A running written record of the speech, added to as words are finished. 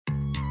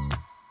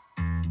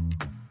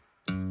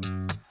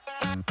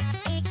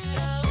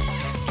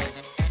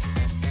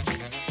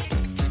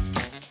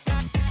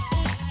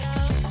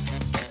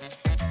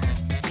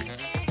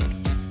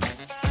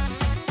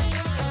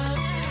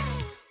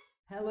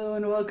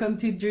welcome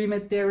to Dream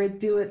It, Dare It,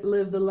 Do It,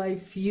 Live the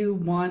Life You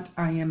Want.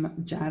 I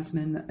am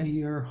Jasmine,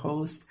 your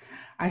host.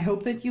 I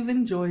hope that you've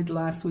enjoyed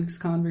last week's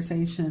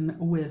conversation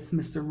with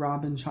Mr.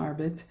 Robin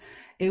Charbit.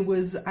 It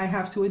was, I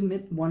have to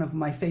admit, one of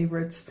my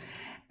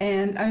favorites,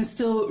 and I'm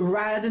still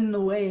riding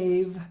the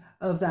wave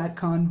of that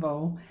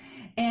convo.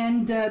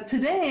 And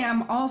today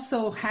I'm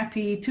also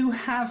happy to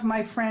have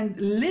my friend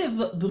Liv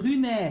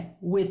Brunet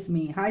with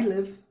me. Hi,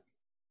 Liv.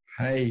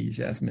 Hi,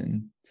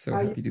 Jasmine. So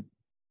happy to.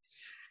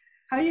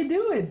 How you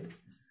doing?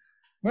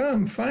 Well,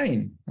 I'm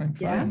fine. I'm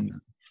fine. Yeah?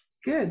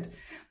 Good.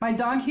 My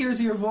dog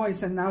hears your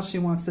voice and now she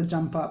wants to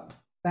jump up.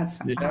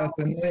 That's yeah.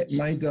 So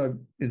my dog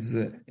is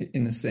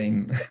in the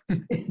same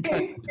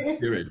kind of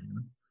spirit.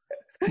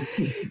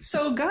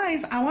 So,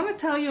 guys, I want to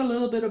tell you a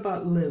little bit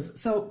about Liv.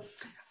 So,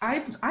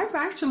 I've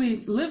actually,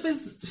 Liv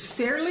is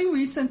fairly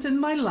recent in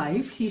my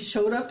life. He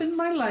showed up in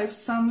my life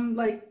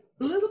a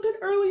little bit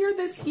earlier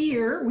this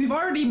year. We've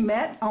already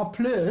met en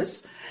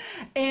plus.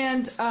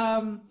 And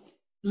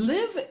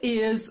Liv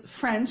is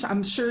French.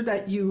 I'm sure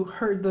that you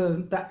heard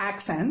the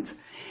accent.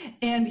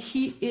 And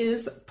he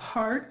is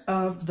part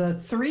of the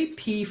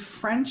 3P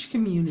French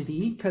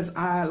community because,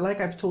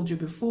 like I've told you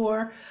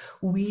before,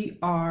 we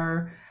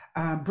are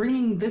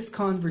bringing this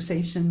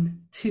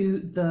conversation to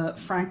the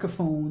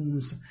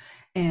Francophones.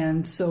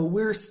 And so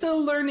we're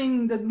still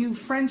learning the new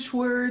French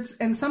words,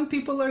 and some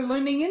people are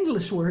learning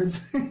English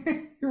words.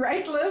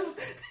 Right, Liv?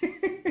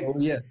 Oh,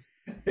 yes.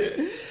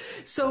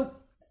 So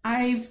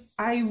I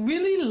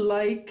really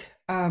like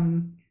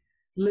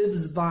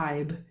Liv's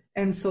vibe.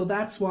 And so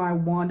that's why I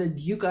wanted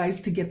you guys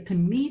to get to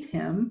meet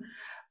him.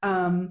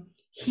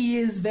 He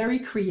is very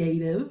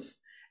creative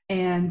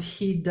and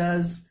he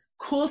does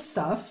cool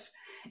stuff.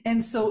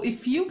 And so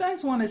if you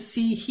guys want to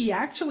see, he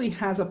actually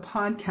has a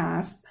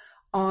podcast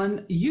on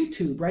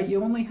YouTube, right?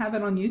 You only have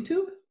it on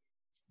YouTube?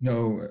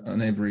 No,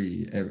 on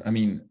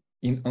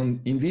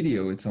in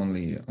video, it's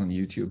only on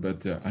YouTube,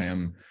 but I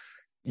am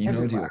in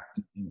audio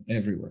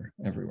everywhere.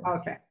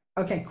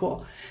 Okay,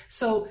 cool.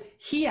 So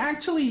he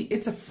actually,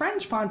 it's a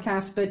French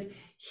podcast, but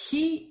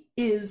he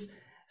is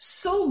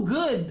so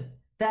good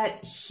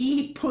that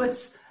he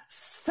puts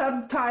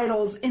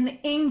subtitles in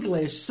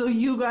English so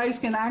you guys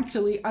can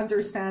actually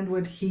understand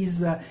what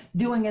he's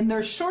doing. And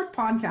they're short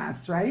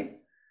podcasts, right?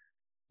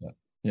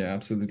 Yeah,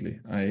 absolutely.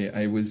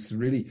 I was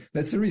really,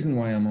 that's the reason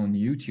why I'm on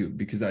YouTube,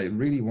 because I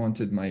really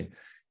wanted my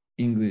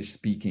English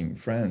speaking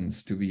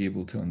friends to be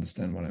able to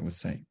understand what I was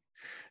saying.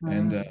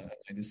 And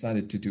I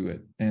decided to do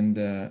it. And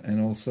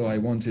also I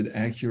wanted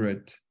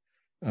accurate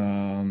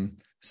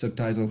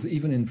subtitles,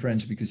 even in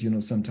French, because,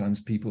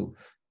 sometimes people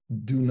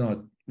do not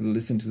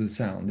listen to the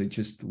sound. They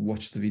just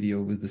watch the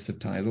video with the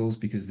subtitles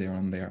because they're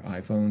on their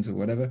iPhones or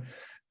whatever.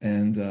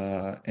 And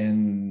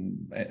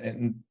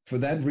for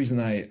that reason,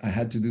 I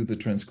had to do the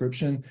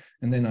transcription,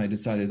 and then I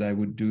decided I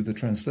would do the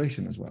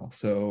translation as well.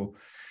 So,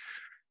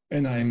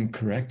 and I'm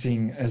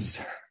correcting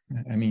as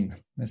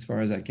far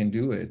as I can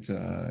do it,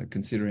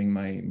 considering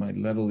my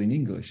level in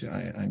English.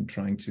 I'm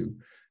trying to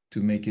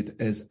make it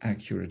as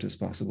accurate as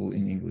possible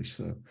in English.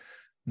 So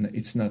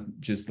it's not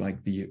just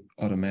like the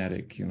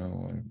automatic,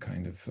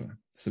 kind of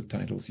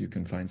subtitles you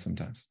can find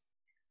sometimes.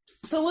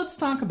 So let's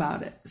talk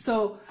about it.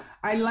 So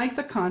I like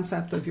the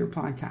concept of your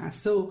podcast.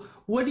 So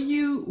what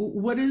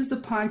is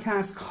the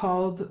podcast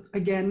called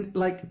again?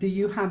 Like, do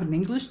you have an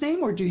English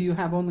name or do you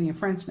have only a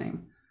French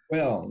name?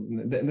 Well,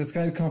 that's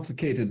kind of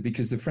complicated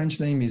because the French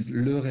name is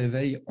Le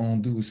Réveil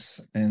en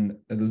Douce, and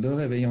Le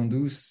Réveil en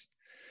Douce,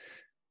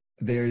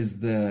 there's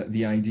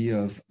the idea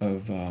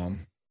of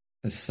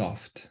a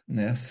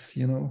softness,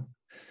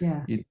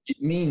 Yeah. It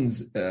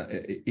means,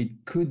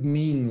 it could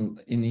mean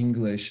in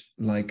English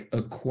like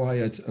a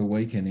quiet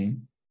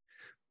awakening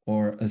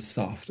or a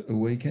soft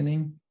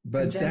awakening,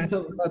 but that's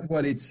not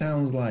what it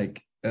sounds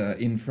like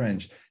in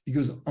French,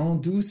 because en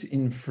douce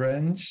in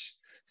French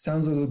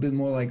sounds a little bit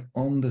more like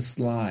on the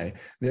sly.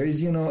 There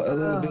is, a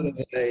little bit of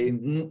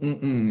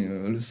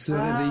se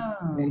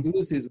réveiller en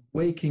douce is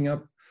waking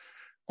up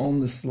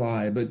on the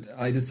sly. But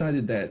I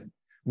decided that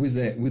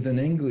with an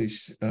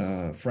English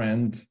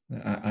friend,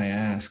 I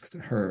asked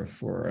her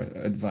for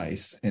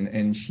advice,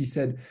 and she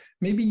said,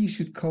 maybe you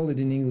should call it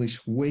in English,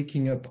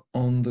 waking up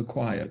on the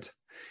quiet.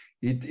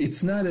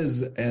 It's not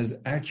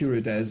as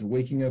accurate as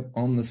waking up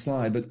on the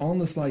sly, but on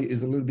the sly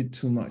is a little bit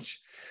too much.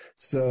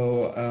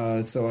 So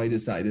I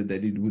decided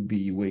that it would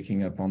be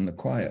waking up on the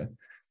quiet.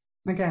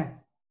 Okay.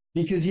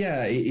 Because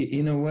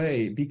in a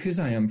way, because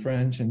I am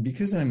French and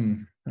because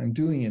I'm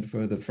doing it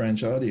for the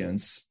French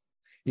audience,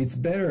 it's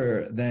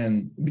better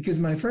than, because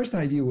my first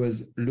idea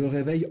was Le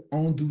Réveil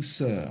en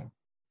Douceur,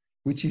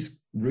 which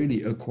is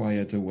really a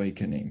quiet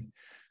awakening.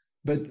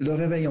 But Le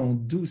Réveil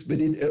en Douce, but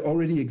it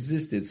already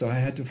existed, so I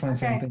had to find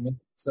something else.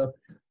 So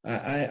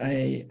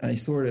I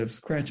sort of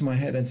scratched my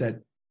head and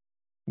said,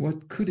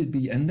 what could it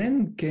be? And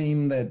then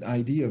came that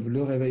idea of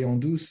Le Réveil en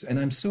Douce, and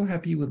I'm so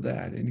happy with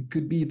that. And it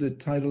could be the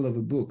title of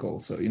a book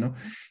also,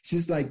 It's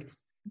just like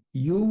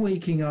you're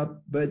waking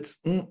up, but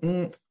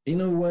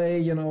in a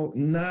way,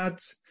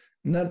 not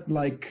not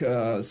like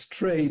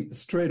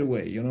straight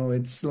away, you know.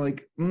 It's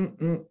like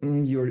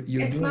you're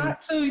It's doing,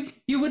 not, so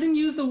you wouldn't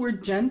use the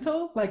word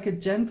gentle, like a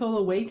gentle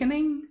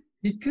awakening?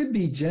 it could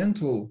be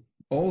gentle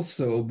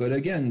also, but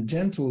again,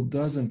 gentle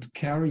doesn't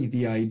carry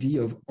the idea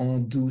of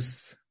en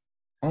douce.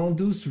 En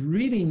douce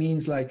really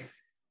means like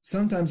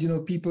sometimes, you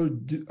know, people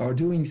are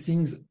doing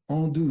things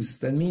en douce.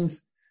 That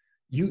means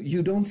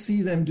you don't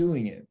see them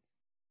doing it,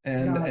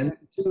 and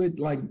do it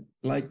like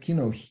you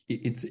know,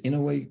 it's in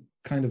a way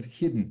kind of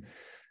hidden,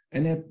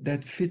 and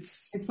that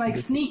fits. It's like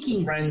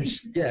sneaky.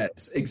 French,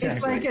 yes, exactly.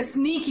 It's like a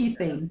sneaky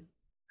thing.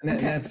 And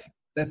Okay.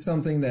 that's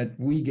something that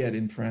we get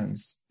in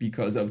France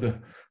because of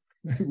the.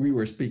 We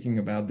were speaking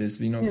about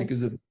this, you know,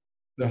 because of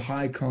the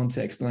high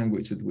context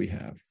language that we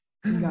have.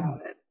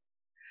 Got it.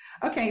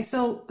 Okay,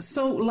 so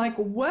like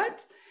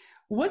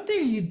what are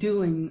you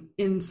doing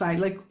inside?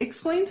 Like,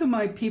 explain to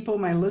my people,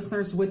 my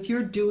listeners, what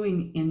you're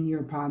doing in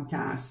your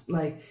podcast.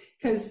 Like,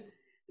 because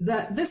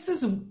this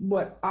is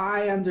what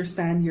I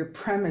understand your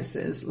premise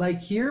is.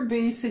 Like, you're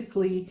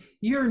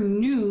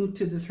new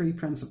to the three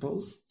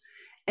principles,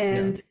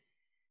 and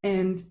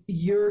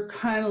you're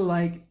kind of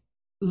like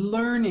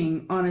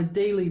learning on a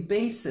daily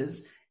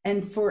basis.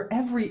 And for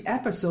every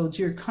episode,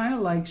 you're kind of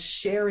like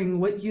sharing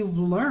what you've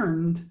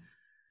learned.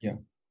 Yeah.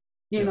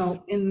 You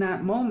know, in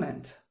that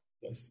moment.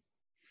 Yes.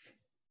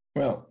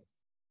 Well,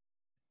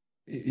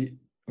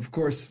 of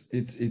course,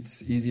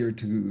 it's easier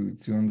to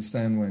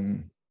understand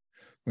when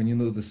you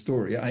know the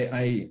story.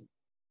 I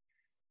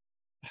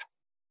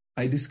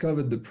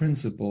discovered the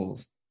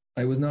principles.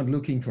 I was not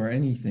looking for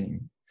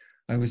anything.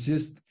 I was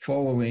just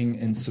following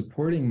and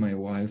supporting my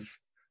wife,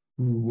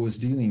 who was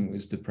dealing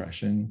with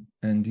depression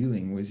and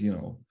dealing with, you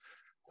know,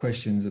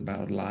 questions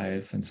about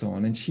life and so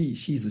on. And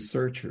she's a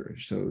searcher.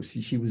 So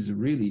she was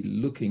really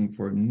looking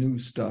for new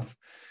stuff.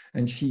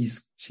 And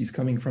she's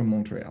coming from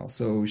Montreal.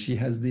 So she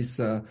has this,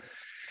 I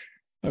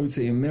would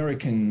say,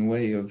 American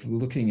way of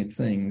looking at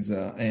things.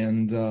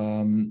 And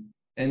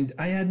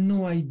I had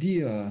no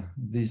idea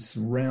this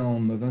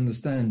realm of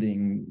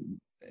understanding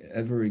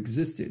ever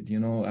existed. You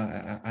know,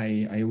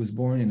 I was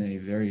born in a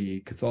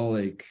very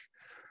Catholic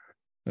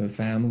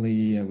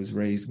family. I was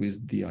raised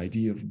with the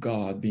idea of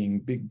God being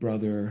big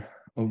brother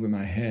over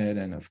my head,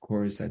 and of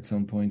course at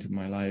some point in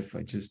my life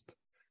I just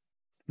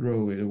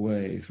threw it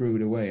away,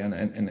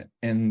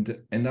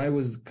 and I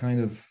was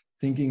kind of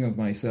thinking of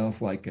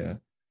myself like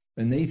an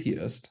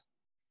atheist,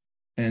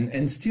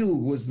 and still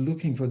was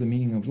looking for the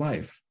meaning of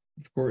life,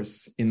 of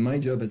course, in my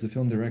job as a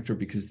film director,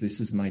 because this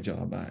is my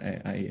job.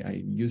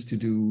 I used to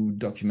do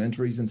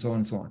documentaries and so on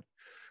and so on.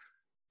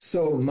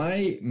 So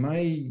my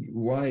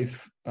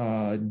wife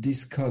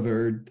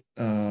discovered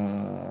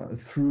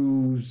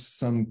through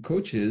some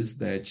coaches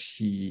that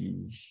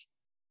he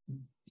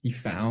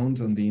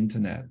found on the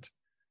internet.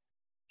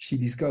 She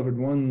discovered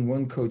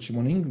one coach,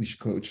 one English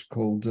coach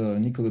called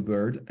Nicola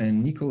Bird,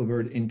 and Nicola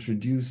Bird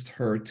introduced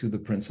her to the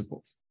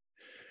principles.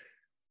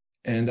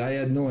 And I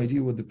had no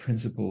idea what the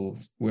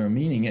principles were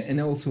meaning,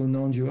 and also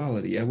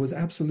non-duality. I was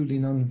absolutely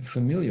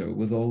non-familiar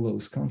with all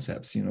those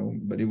concepts, you know,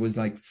 but it was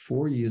like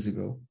 4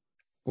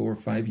 or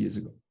 5 years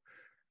ago.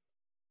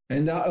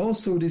 And I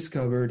also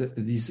discovered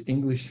this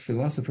English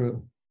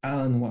philosopher,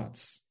 Alan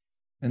Watts.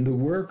 And the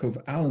work of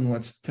Alan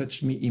Watts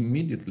touched me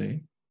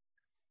immediately.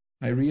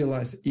 I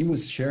realized he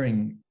was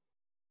sharing,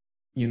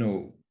 you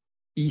know,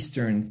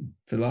 Eastern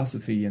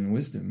philosophy and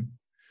wisdom.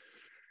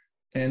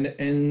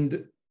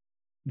 And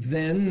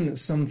then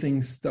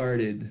something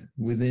started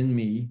within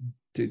me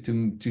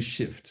to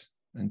shift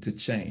and to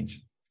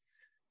change.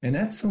 And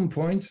at some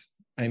point,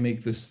 I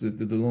make this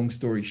the long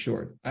story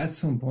short. At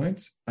some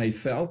point, I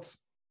felt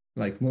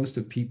like most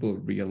of people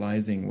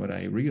realizing what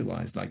I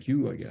realized, like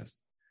you, I guess,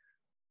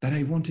 that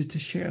I wanted to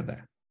share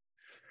that.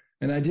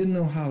 And I didn't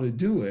know how to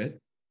do it.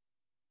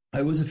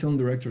 I was a film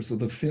director, so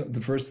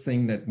the first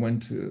thing that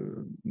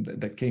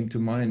came to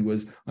mind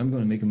was, I'm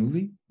going to make a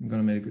movie. I'm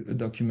going to make a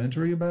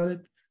documentary about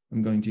it.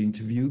 I'm going to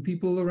interview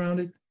people around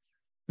it.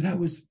 But I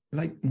was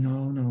like,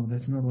 no,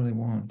 that's not what I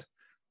want.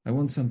 I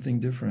want something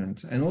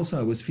different. And also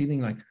I was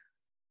feeling like,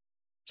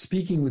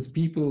 speaking with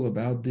people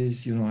about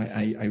this, you know,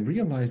 I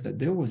realized that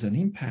there was an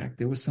impact,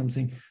 there was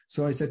something.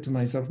 So I said to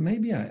myself,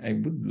 maybe I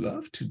would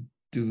love to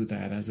do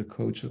that as a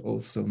coach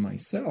also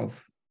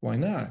myself. Why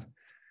not?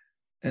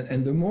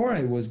 And the more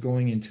I was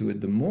going into it,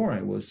 the more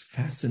I was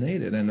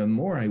fascinated, and the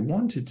more I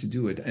wanted to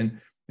do it. And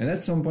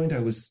at some point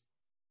I was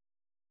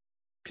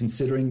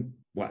considering,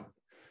 what?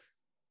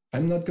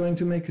 I'm not going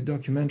to make a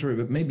documentary,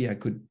 but maybe I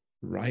could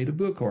write a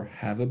book or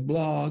have a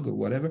blog or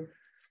whatever.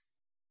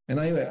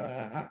 And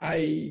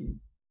I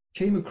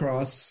came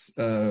across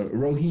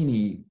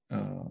Rohini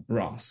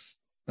Ross,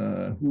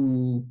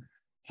 who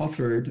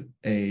offered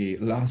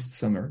last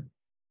summer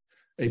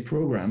a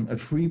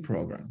free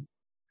program.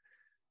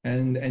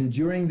 And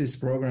during this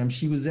program,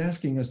 she was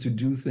asking us to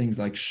do things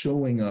like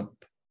showing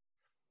up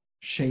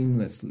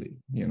shamelessly,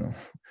 you know,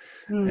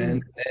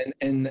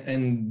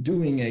 and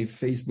doing a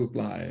Facebook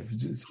Live.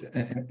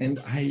 And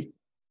I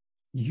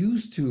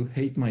used to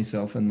hate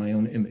myself and my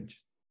own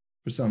image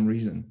for some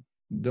reason.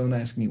 Don't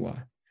ask me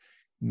why.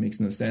 makes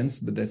no sense,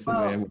 but that's the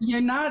way I work.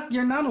 You're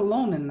not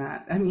alone in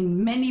that. I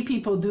mean, many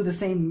people do the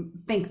same,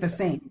 think the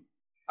same.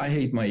 I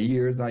hate my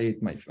ears. I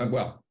hate my,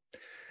 well,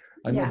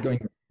 I'm not going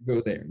to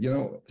go there, you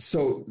know?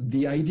 So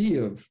the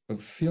idea of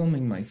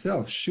filming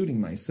myself, shooting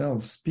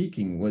myself,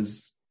 speaking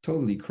was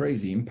totally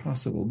crazy,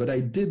 impossible. But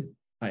I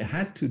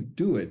had to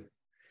do it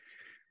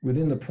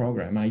within the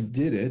program. I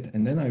did it.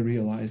 And then I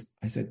realized,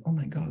 I said, oh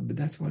my God, but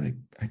that's what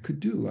I could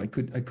do. I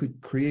could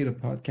create a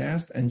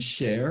podcast and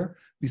share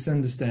this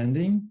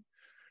understanding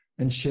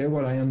and share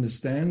what I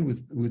understand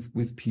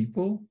with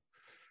people.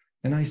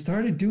 And I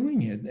started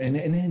doing it. And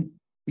then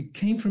it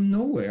came from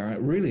nowhere.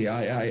 Really,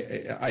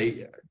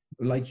 I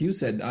like you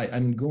said,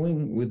 I'm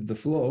going with the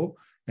flow,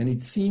 and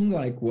it seemed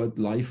like what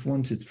life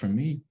wanted from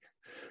me.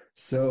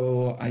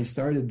 So I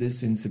started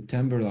this in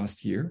September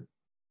last year,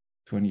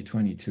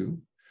 2022,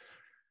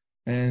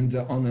 and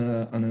on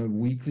a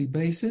weekly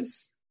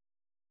basis.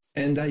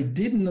 And I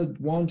did not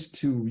want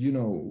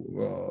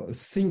to,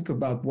 think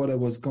about what I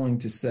was going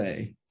to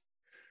say.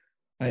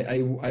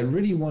 I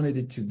really wanted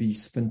it to be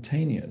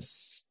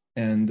spontaneous.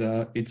 And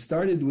it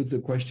started with the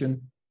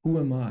question, who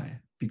am I?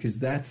 Because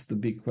that's the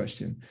big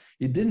question.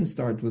 It didn't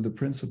start with the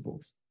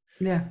principles.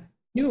 Yeah. I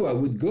knew I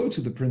would go to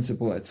the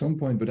principle at some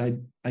point, but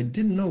I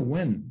didn't know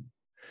when.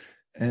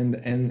 And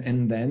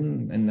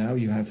now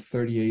you have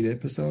 38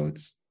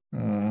 episodes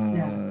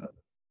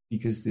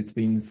because it's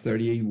been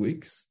 38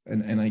 weeks.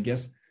 And I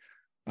guess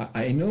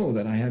I know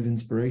that I have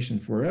inspiration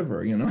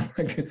forever,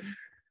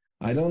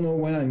 I don't know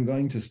when I'm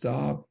going to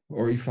stop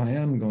or if I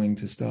am going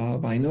to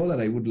stop. I know that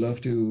I would love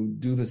to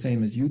do the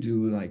same as you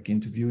do, like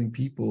interviewing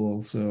people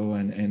also.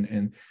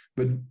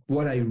 But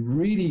what I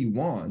really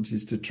want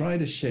is to try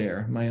to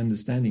share my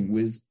understanding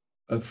with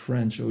a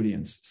French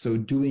audience. So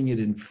doing it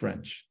in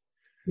French,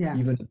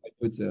 even if I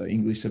put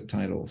English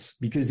subtitles,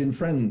 because in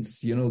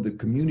France, the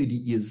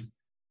community is,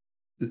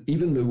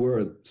 even the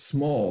word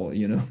small,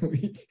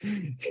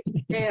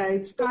 Yeah,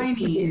 it's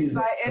tiny. It's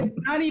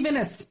not even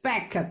a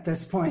speck at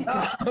this point.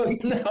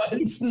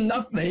 It's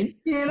nothing.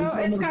 It's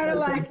kind of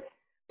like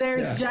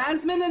there's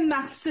Jasmine and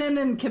Marcin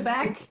in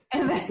Quebec,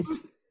 and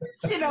there's,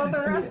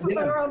 the rest of the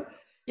world.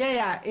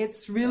 Yeah.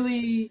 It's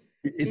really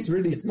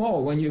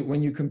small when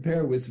you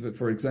compare with,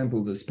 for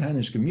example, the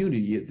Spanish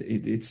community.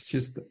 It's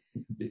just,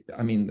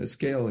 the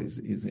scale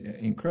is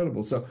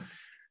incredible. So.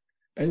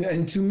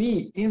 And to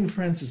me, in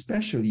France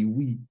especially,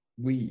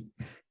 we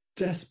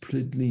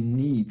desperately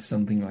need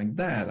something like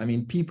that.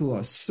 People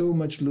are so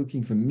much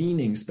looking for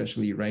meaning,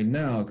 especially right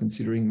now,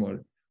 considering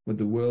what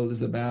the world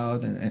is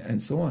about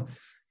and so on.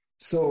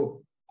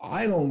 So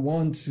I don't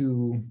want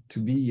to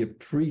be a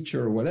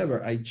preacher or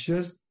whatever. I'm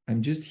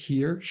just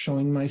here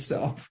showing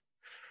myself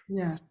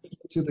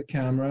to the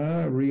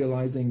camera,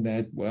 realizing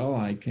that, well,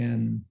 I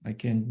can.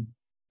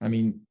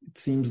 It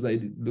seems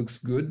like it looks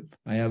good.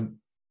 I have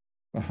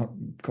a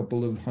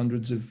couple of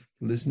hundreds of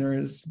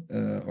listeners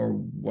or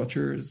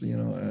watchers,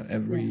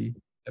 every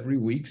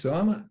week. So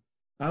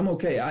I'm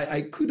okay.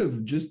 I could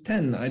have just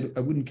 10. I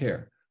wouldn't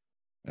care.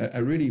 I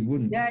really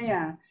wouldn't.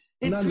 Yeah.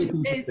 I'm not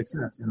looking for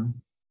success,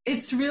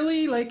 It's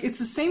really it's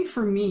the same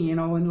for me,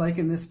 and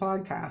in this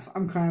podcast,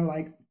 I'm kind of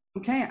like,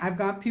 okay, I've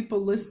got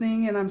people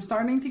listening, and I'm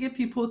starting to get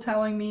people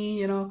telling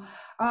me,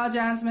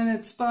 Jasmine,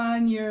 it's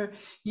fun. You're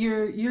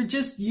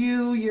just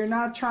you. You're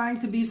not trying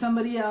to be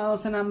somebody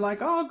else. And I'm like,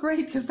 oh,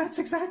 great, because that's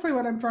exactly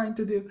what I'm trying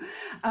to do.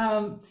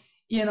 But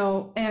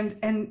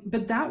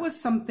that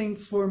was something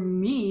for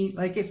me.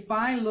 Like, if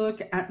I look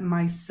at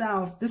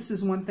myself, this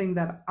is one thing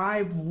that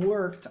I've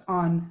worked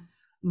on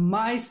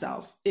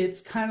myself.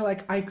 It's kind of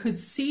like I could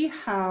see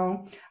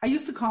how I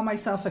used to call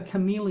myself a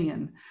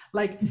chameleon.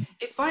 Like,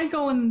 if I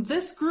go in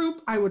this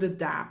group, I would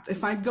adapt.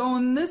 If I go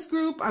in this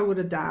group, I would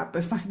adapt.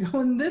 If I go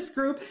in this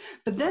group,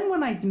 but then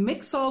when I'd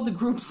mix all the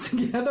groups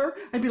together,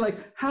 I'd be like,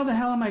 how the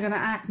hell am I going to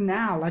act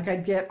now? Like,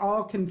 I'd get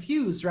all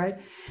confused, right?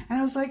 And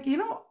I was like,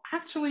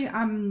 actually,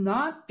 I'm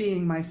not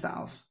being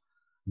myself.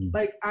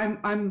 Like,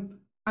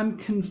 I'm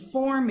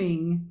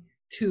conforming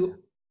to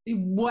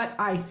what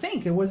I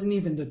think. It wasn't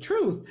even the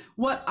truth.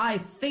 What I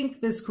think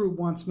this group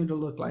wants me to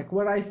look like.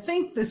 What I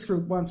think this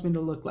group wants me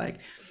to look like.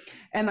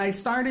 And I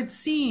started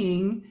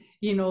seeing,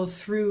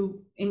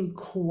 through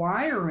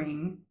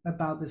inquiring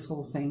about this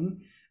whole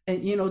thing,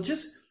 and,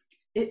 just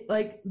it,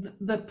 like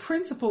the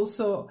principles.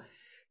 So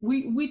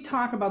we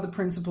talk about the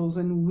principles,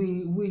 and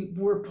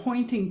we're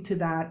pointing to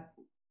that.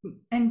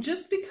 And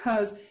just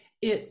because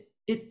it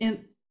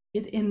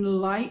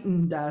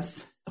enlightened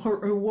us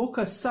or woke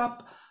us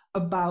up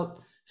about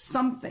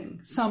something,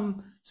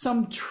 some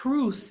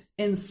truth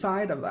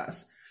inside of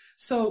us.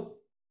 So,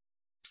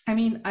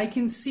 I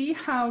can see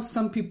how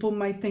some people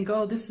might think,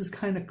 oh, this is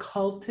kind of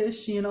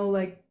cultish,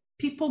 like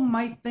people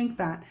might think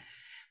that,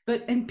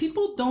 and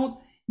people don't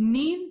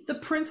need the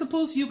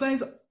principles. You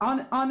guys,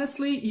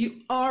 honestly,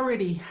 you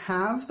already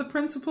have the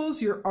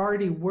principles. You're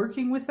already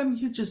working with them.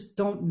 You just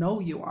don't know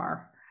you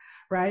are,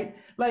 right?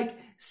 Like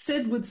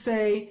Sid would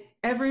say,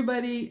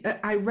 everybody,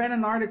 I read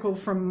an article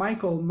from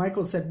Michael.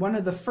 Michael said one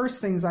of the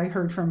first things I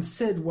heard from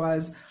Sid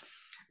was,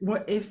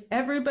 What if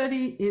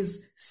everybody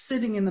is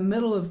sitting in the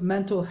middle of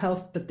mental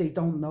health, but they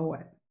don't know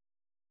it?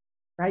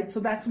 Right? So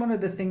that's one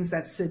of the things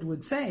that Sid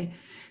would say.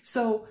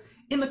 So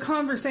in the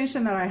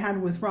conversation that I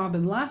had with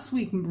Robin last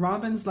week,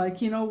 Robin's like,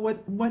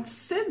 what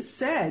Sid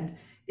said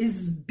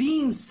is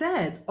being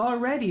said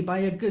already by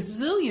a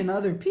gazillion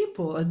other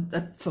people,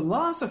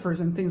 philosophers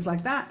and things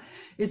like that.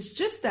 It's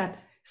just that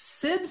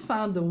Sid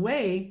found a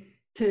way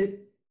to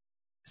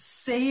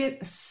say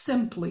it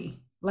simply.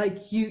 Like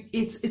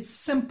it's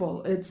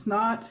simple. It's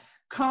not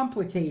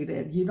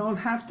complicated. You don't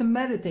have to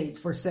meditate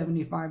for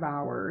 75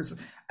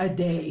 hours a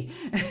day.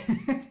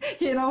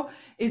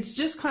 It's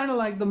just kind of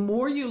like the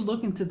more you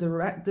look into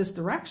this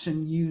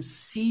direction, you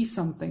see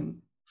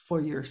something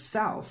for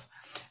yourself.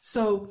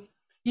 So,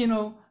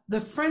 the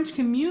French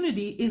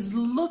community is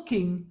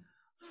looking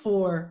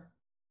for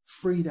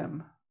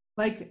freedom.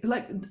 Like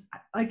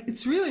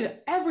it's really,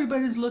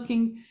 everybody's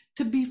looking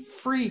to be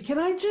free. Can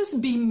I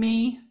just be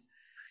me?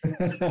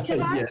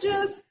 Can I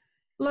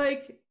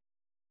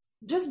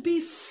just be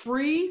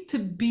free to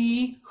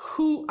be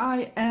who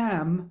I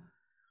am?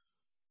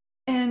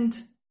 And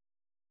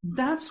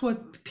that's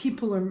what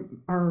people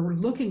are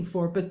looking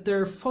for, but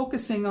they're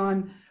focusing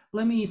on,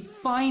 let me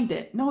find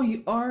it. No,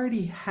 you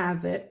already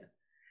have it.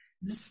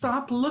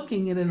 Stop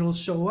looking and it'll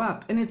show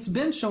up. And it's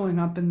been showing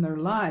up in their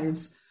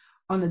lives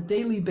on a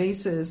daily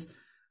basis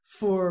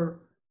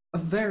for a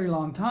very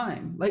long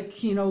time. Like,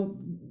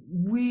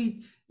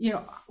 we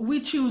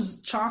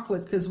choose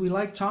chocolate because we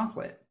like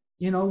chocolate.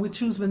 We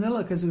choose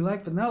vanilla because we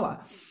like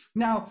vanilla.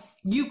 Now,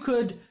 you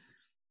could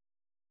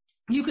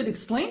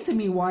explain to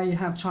me why you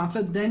have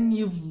chocolate, then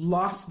you've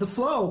lost the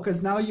flow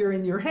because now you're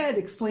in your head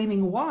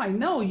explaining why.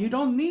 No, you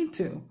don't need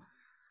to.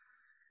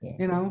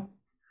 Yeah.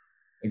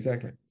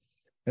 Exactly.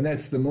 And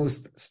that's the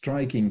most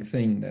striking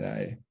thing that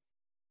I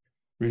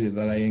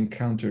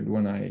encountered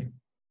when I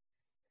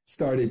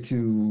started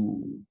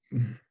to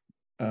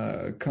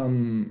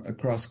come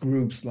across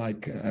groups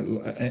like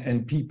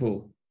and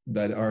people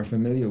that are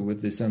familiar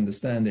with this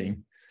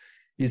understanding,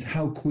 is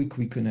how quick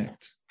we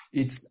connect.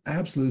 It's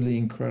absolutely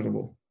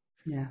incredible.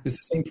 Yeah, it's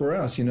the same for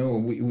us.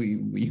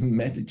 We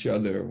met each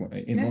other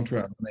in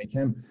Montreal when I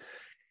came.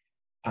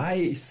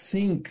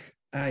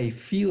 I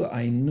feel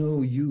I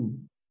know you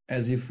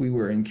as if we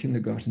were in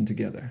kindergarten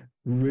together,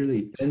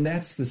 really. And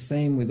that's the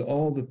same with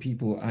all the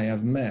people I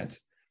have met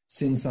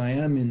since I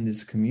am in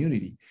this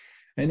community.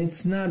 And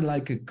it's not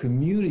like a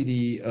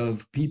community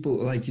of people,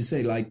 like you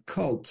say, like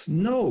cults.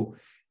 No,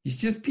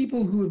 it's just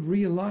people who have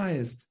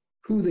realized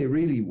who they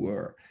really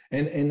were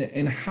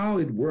and how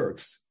it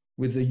works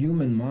with the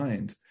human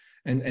mind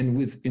and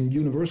with in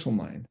universal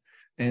mind.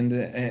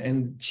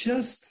 And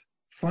just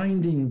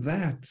finding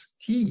that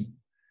key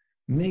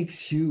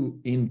makes you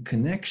in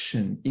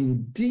connection,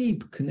 in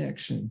deep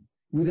connection,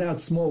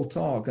 without small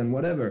talk and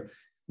whatever,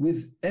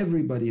 with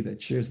everybody that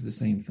shares the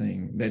same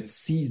thing, that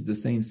sees the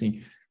same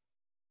thing.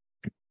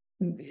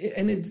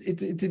 And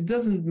it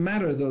doesn't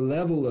matter the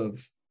level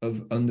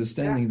of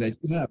understanding that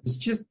you have. It's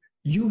just,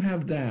 you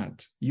have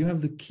that. You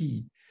have the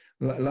key.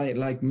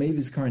 Like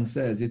Mavis Karn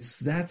says, it's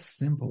that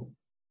simple.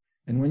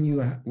 And when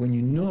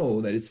you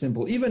know that it's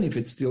simple, even if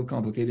it's still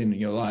complicated in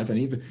your life, and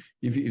even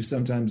if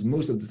sometimes,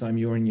 most of the time,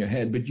 you're in your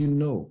head, but you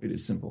know it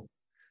is simple.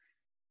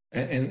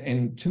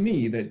 And to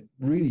me, that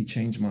really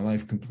changed my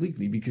life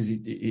completely, because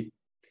it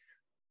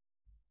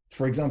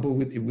for example,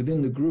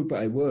 within the group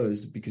I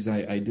was, because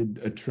I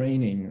did a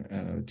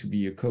training to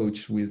be a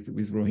coach with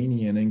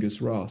Rohini and Angus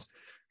Ross,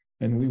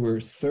 and we were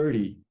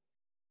 30.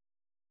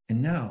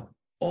 And now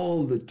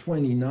all the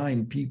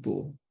 29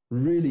 people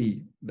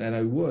really that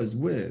I was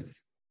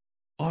with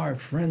are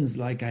friends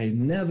like I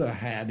never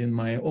had in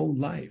my whole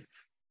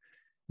life.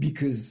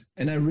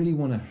 And I really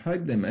want to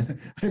hug them. And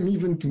I'm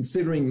even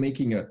considering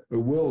making a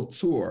world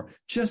tour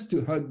just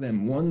to hug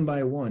them one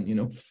by one,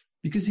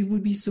 because it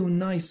would be so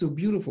nice, so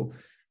beautiful.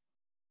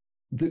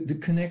 The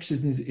connection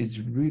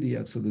is really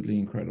absolutely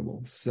incredible.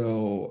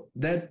 So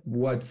that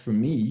what for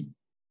me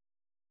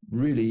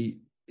really,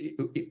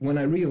 when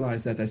I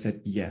realized that, I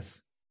said,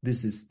 yes,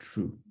 this is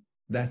true.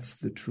 That's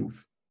the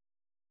truth.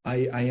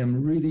 I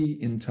am really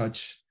in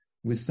touch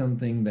with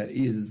something that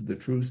is the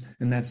truth,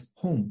 and that's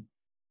home.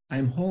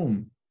 I'm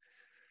home.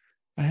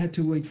 I had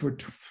to wait for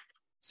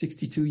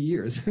 62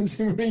 years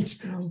to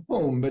reach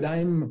home, but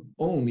I'm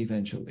home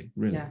eventually,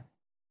 really. Yeah.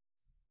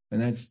 And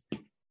that's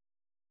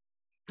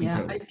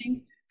incredible. I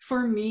think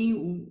for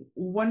me,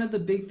 one of the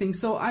big things,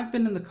 so I've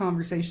been in the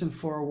conversation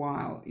for a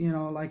while,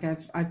 like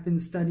I've been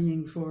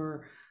studying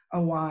for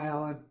a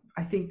while.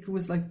 I think it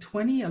was like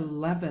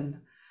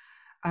 2011,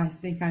 I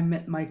think I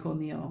met Mike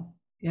O'Neill,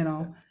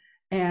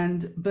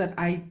 but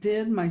I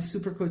did my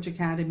Super Coach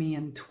Academy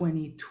in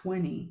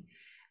 2020.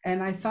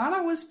 And I thought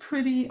I was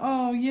pretty,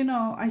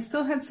 I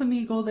still had some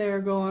ego there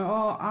going,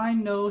 I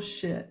know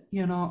shit,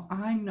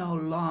 I know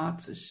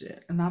lots of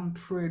shit, and I'm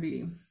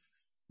pretty,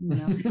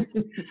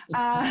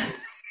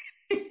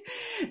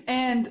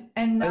 and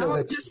now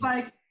I'm just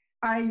like,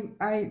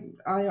 I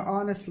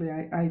honestly,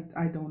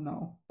 I don't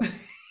know,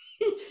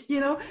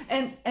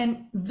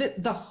 and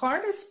the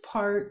hardest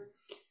part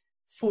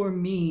for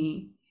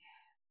me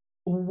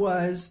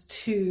was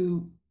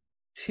to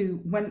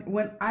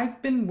when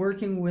I've been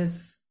working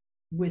with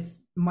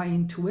my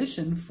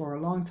intuition for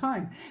a long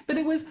time, but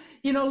it was,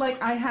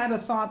 like I had a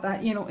thought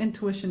that,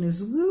 intuition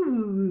is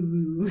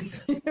woo.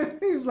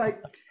 It was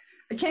like,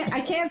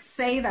 I can't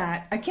say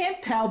that. I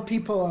can't tell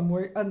people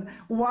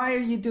why are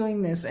you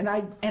doing this?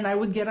 And I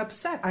would get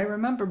upset. I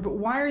remember, but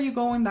why are you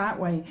going that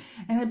way?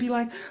 And I'd be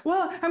like,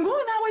 well, I'm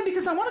going that way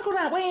because I want to go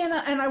that way.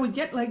 And I would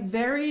get like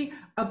very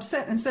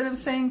upset instead of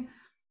saying,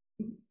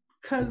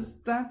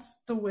 because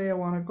that's the way I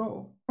want to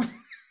go.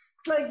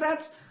 Like,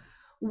 that's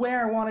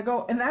where I want to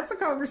go. And that's the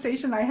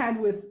conversation I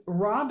had with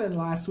Robin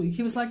last week.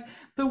 He was like,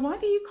 but why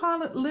do you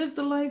call it live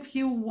the life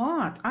you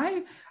want?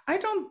 I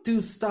don't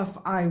do stuff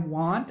I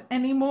want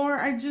anymore.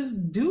 I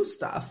just do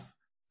stuff.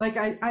 Like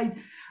I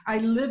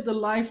live the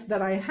life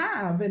that I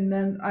have, and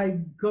then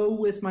I go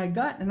with my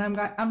gut, and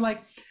I'm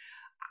like,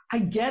 I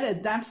get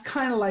it. That's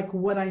kind of like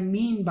what I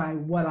mean by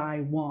what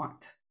I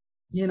want.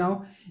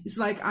 It's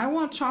like, I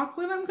want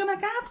chocolate, I'm going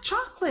to have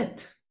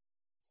chocolate.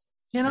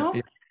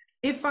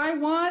 If I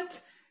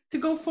want to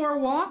go for a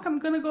walk, I'm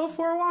going to go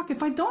for a walk.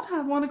 If I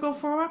don't want to go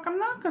for a walk, I'm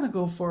not going to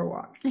go for a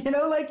walk.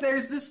 Like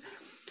there's this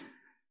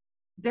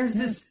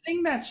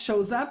thing that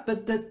shows up,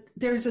 but that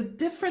there's a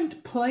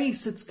different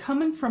place. It's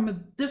coming from a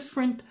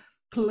different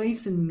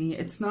place in me.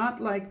 It's not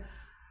like,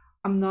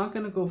 I'm not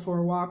going to go for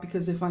a walk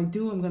because if I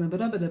do, I'm going to,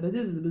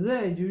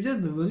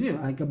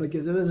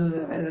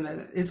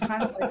 it's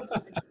kind of like,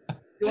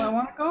 do I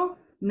want to go?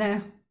 Nah.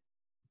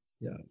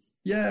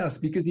 Yes,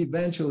 because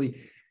eventually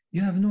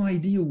you have no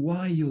idea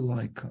why you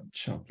like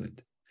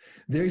chocolate.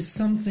 There is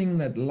something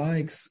that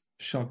likes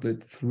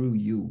chocolate through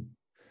you.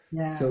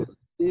 Yeah. So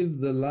live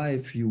the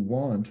life you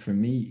want, for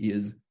me,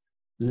 is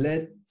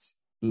let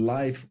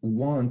life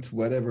want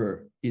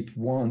whatever it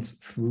wants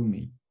through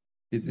me.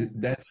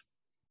 That's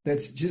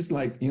just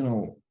like,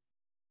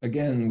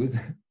 again,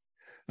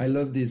 I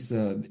love this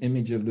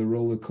image of the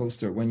roller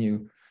coaster. When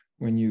you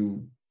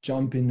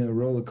jump in a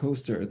roller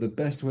coaster, the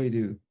best way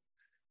to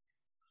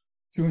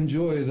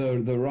enjoy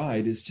the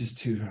ride is just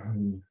to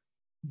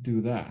do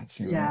that,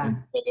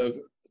 instead of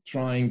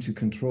trying to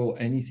control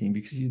anything,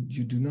 because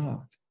you do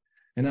not.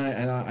 And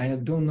I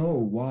don't know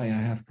why I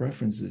have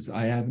preferences.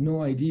 I have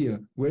no idea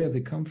where they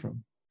come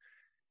from.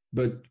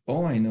 But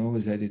all I know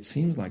is that it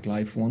seems like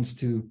life wants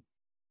to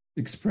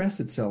express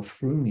itself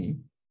through me.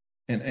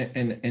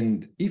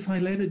 And if I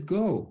let it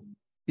go,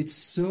 it's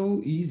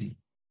so easy,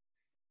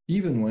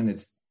 even when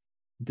it's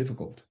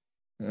difficult.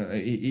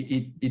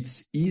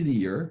 It's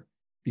easier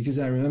because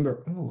I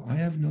remember, I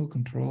have no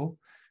control.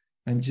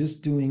 I'm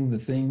just doing the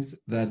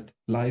things that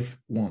life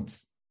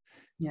wants.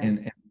 Yeah.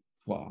 And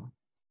wow,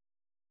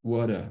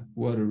 what a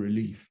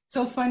relief.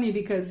 So funny,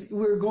 because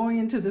we're going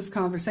into this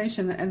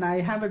conversation, and I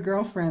have a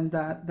girlfriend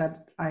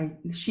that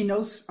she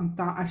knows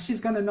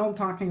she's going to know I'm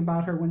talking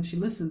about her when she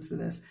listens to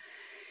this.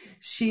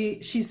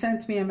 She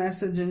sent me a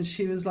message, and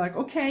she was like,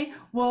 okay,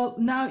 well,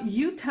 now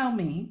you tell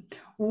me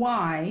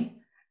why.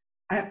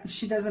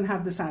 She doesn't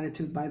have this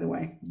attitude, by the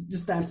way.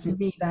 Just that's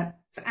me that's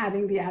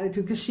adding the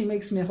attitude, because she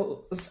makes me,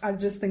 I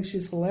just think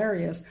she's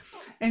hilarious.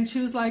 And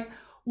she was like,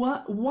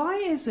 well, why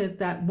is it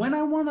that when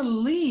I want to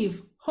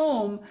leave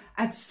home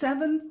at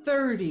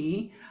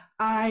 7:30,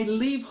 I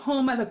leave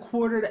home at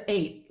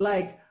 7:45?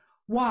 Like,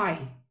 why?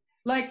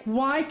 Like,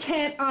 why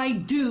can't I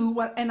do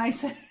what? And I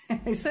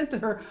said to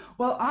her,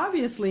 well,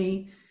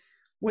 obviously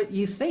what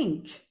you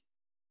think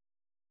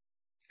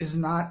is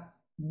not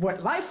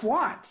what life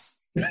wants.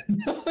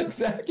 No,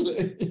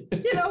 exactly.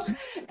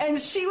 And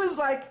she was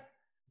like,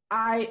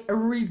 I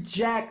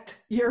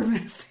reject your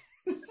message.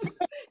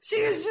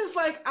 She was just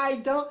like,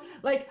 I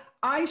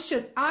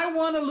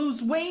want to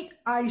lose weight.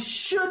 I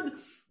should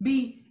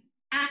be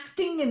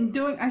acting and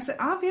doing. I said,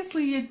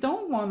 obviously you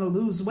don't want to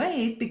lose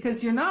weight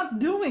because you're not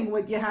doing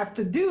what you have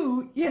to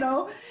do.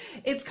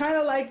 It's kind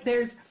of like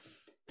there's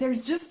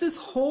just this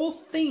whole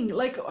thing.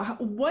 Like,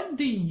 what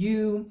do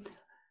you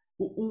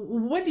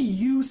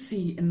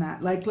see in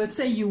that? Like, let's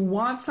say you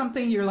want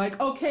something, you're like,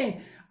 okay,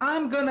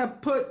 I'm going to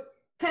put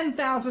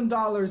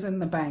 $10,000 in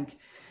the bank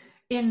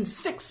in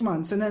 6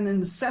 months. And then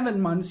in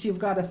 7 months, you've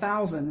got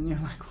 1,000. And you're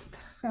like, what the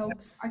hell?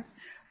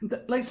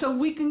 So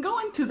we can go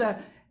into the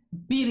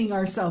beating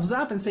ourselves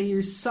up and say,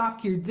 you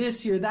suck, you're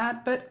this, you're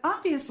that. But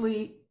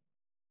obviously,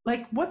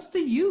 like, what's the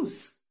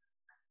use?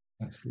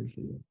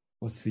 Absolutely.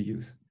 What's the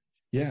use?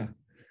 Yeah.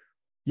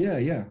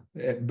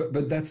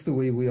 But that's the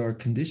way we are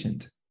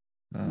conditioned.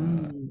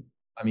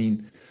 I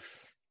mean,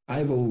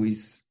 I've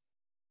always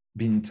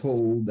been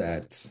told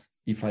that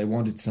if I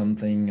wanted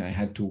something, I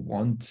had to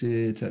want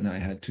it, and I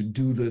had to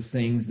do the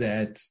things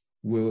that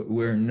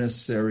were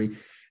necessary.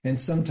 And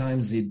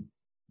sometimes it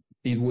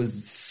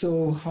was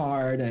so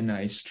hard, and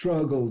I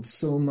struggled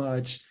so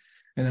much,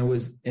 and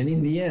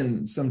in the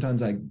end,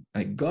 sometimes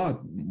I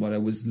got what I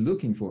was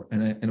looking for,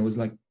 and I was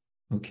like,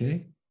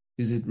 okay,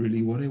 is it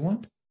really what I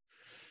want?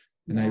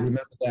 And I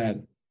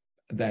remember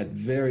that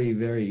very,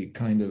 very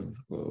kind of,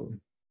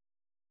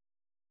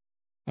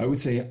 I would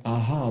say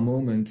aha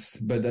moment,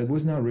 but that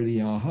was not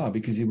really aha,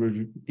 because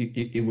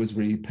it was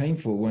really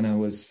painful when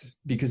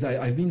because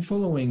I've been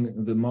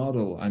following the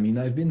model. I mean,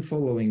 I've been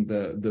following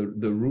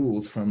the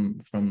rules from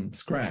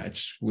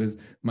scratch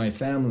with my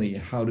family,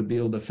 how to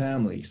build a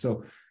family.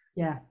 So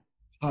yeah,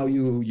 how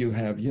you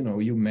have,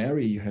 you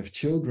marry, you have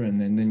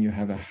children, and then you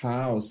have a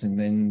house, and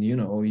then,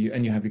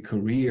 you have a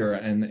career,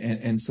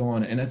 and so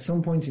on. And at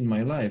some point in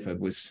my life, it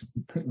was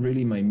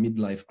really my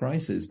midlife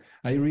crisis.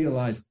 I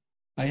realized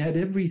I had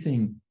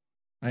everything.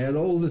 I had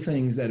all the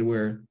things that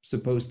were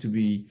supposed to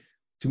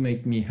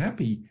make me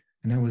happy.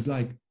 And I was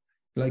like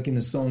in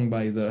a song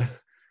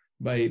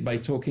by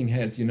Talking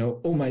Heads,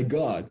 oh my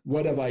God,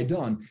 what have I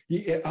done?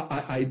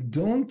 I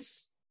don't,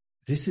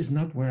 this is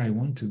not where I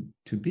want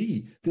to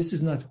be. This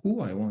is not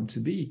who I want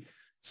to be.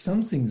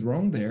 Something's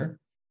wrong there.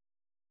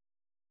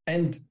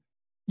 And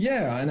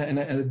yeah, and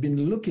I've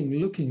been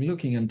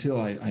looking until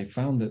I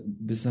found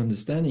this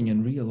understanding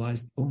and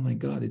realized, oh my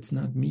God, it's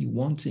not me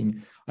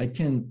wanting. I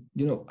can,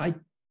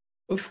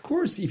 of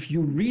course, if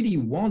you really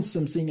want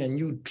something and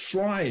you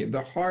try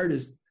the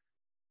hardest,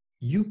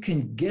 you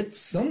can get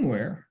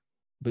somewhere.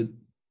 But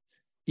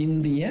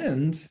in the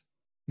end,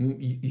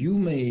 you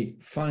may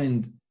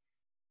find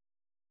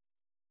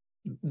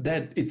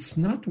that it's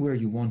not where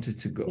you wanted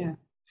to go. Yeah.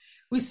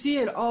 We see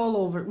it all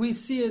over. We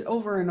see it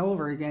over and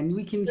over again.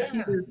 We can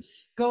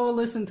go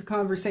listen to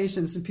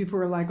conversations, and people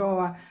are like,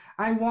 oh,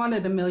 I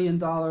wanted $1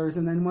 million.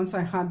 And then once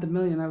I had the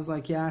million, I was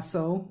like, yeah,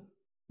 so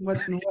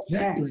what's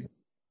exactly next?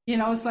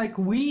 It's like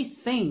we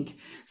think.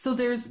 So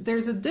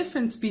there's a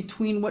difference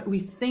between what we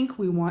think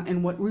we want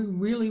and what we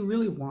really,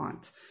 really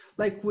want.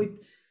 Like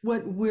with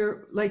what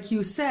we're, like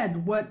you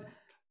said,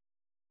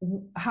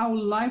 how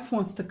life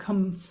wants to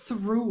come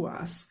through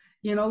us.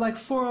 Like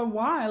for a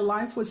while,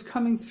 life was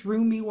coming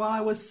through me while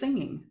I was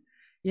singing,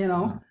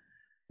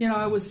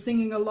 I was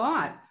singing a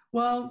lot.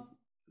 Well,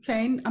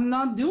 okay, I'm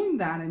not doing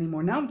that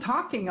anymore. Now I'm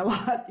talking a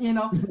lot,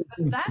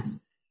 but that's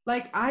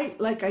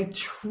I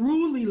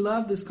truly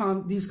love these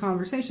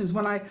conversations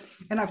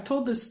and I've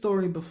told this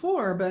story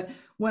before, but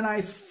when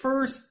I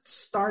first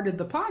started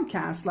the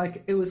podcast,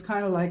 like it was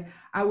kind of like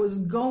I was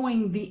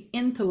going the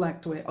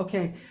intellect way.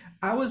 Okay.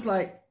 I was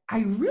like,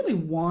 I really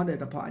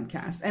wanted a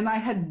podcast, and I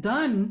had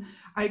done,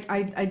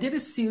 I did a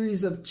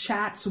series of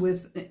chats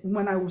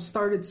when I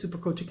started Super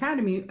Coach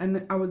Academy,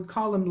 and I would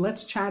call them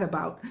Let's Chat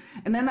About.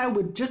 And then I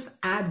would just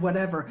add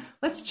whatever.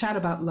 Let's chat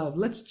about love.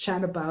 Let's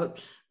chat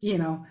about,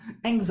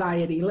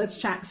 anxiety.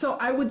 Let's chat. So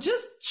I would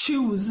just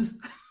choose.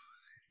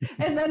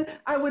 And then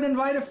I would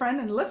invite a friend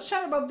and let's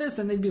chat about this.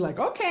 And they'd be like,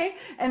 okay.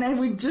 And then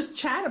we'd just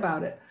chat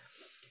about it.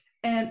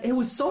 And it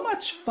was so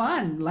much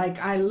fun. Like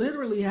I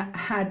literally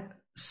had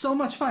so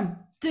much fun.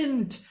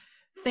 Didn't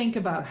think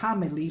about how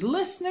many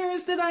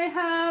listeners did I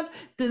have,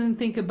 didn't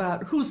think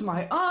about who's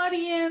my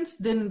audience,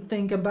 didn't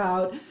think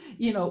about,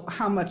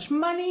 how much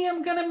money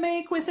I'm going to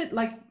make with it.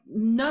 Like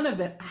none of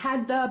it.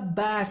 Had the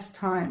best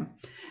time.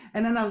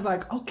 And then I was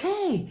like,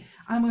 okay,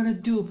 I'm going to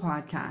do a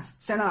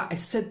podcast. So now I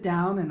sit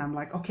down and I'm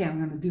like, okay, I'm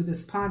going to do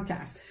this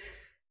podcast.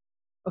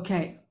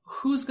 Okay,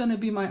 who's going to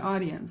be my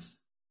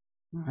audience?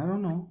 I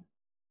don't know.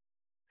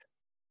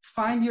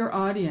 Find your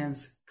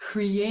audience,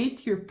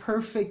 create your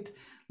perfect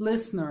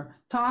listener,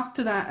 talk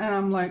to that. And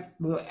I'm like,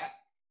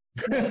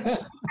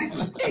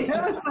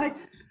 it's like,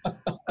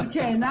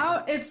 okay,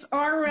 now it's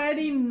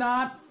already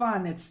not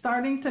fun. It's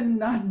starting to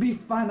not be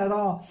fun at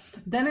all.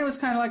 Then it was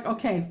kind of like,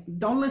 okay,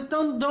 don't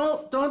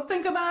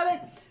think about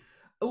it.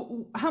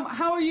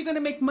 How are you going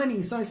to make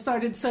money? So I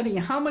started studying,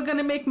 how am I going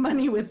to make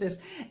money with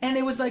this? And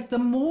it was like, the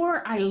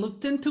more I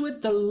looked into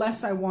it, the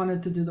less I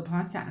wanted to do the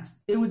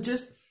podcast.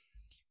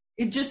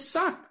 It just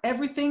sucked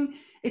everything.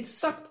 It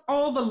sucked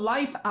all the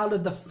life out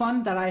of the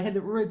fun that I had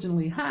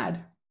originally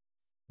had.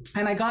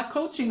 And I got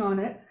coaching on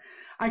it.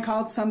 I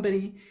called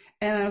somebody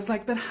and I was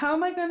like, but how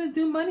am I going to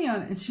do money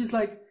on it? And she's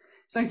like,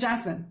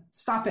 Jasmine,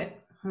 stop it.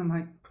 And I'm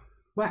like,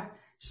 what?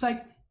 She's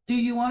like, do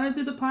you want to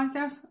do the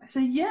podcast? I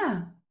said,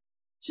 yeah,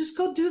 just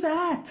go do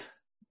that.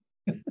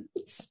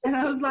 And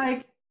I was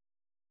like,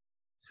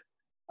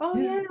 oh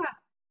yeah,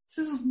 this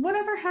is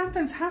whatever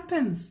happens.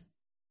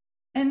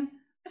 And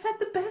I've had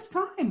the best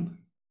time.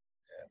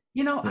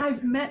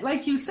 I've met,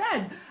 like you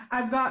said,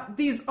 I've got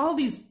all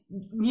these,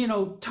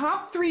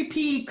 top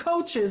 3P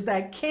coaches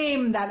that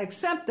came, that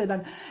accepted.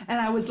 And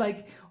I was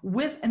like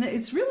and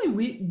it's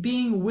really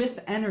being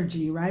with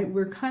energy, right?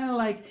 We're kind of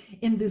like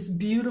in this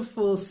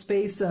beautiful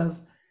space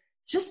of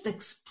just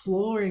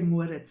exploring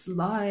what it's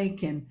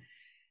like. And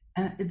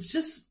it's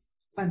just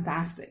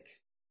fantastic.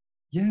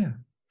 Yeah.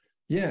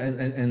 Yeah.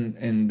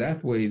 And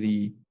that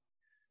way,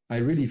 I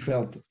really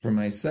felt for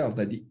myself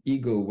that the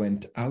ego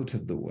went out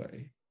of the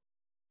way.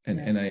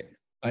 And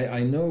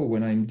I know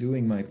when I'm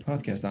doing my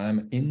podcast,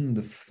 I'm in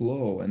the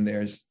flow, and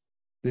there's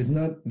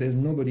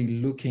nobody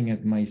looking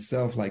at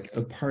myself, like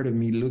a part of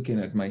me looking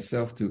at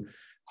myself to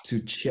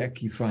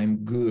check if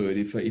I'm good,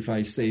 if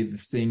I say the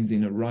things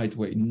in the right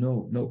way.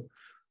 No.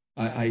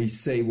 I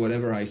say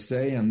whatever I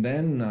say, and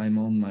then I'm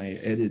on my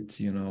edit,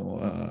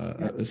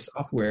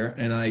 software,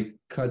 and I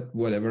cut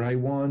whatever I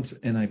want,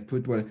 and I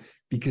put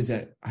because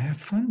I have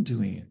fun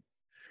doing it.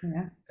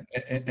 Yeah.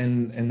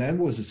 And that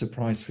was a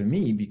surprise for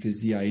me,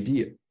 because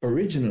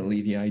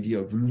originally the idea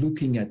of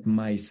looking at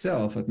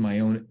myself, at my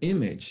own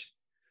image,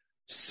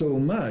 so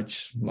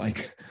much,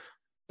 like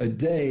a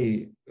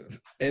day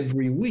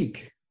every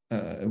week,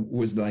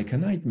 was like a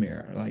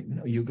nightmare. Like,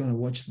 no, you're going to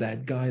watch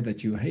that guy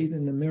that you hate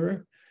in the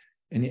mirror,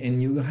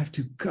 and you have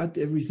to cut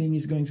everything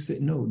he's going to say.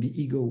 No, the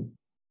ego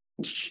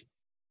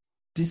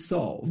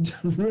dissolved,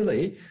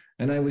 really.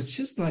 And I was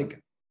just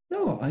like,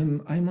 no,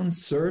 I'm on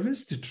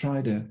service to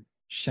try to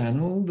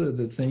channel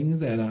the things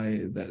that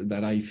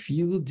I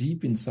feel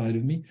deep inside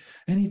of me.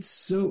 And it's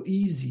so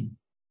easy.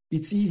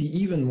 It's easy,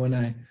 even when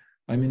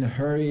I'm in a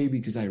hurry,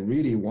 because I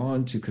really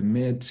want to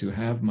commit to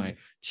have my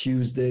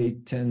Tuesday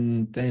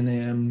 10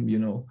 a.m.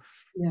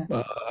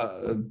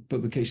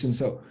 Publication.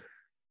 So,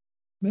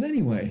 but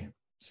anyway,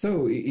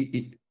 so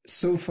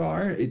so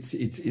far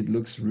it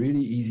looks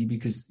really easy,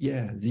 because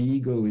the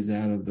ego is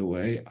out of the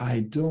way.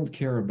 I don't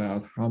care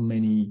about how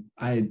many.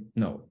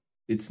 No,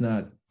 it's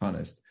not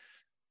honest.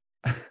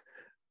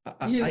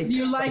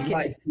 You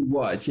like to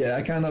watch. Yeah,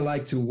 I kind of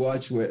like to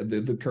watch where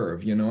the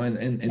curve,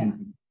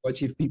 and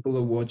watch if people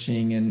are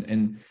watching,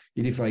 and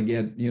if I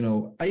get,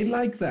 I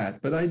like that,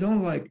 but I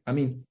don't like. I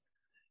mean,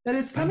 but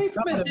it's coming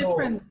from a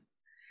different.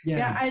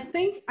 Yeah, I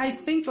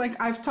think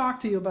like I've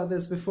talked to you about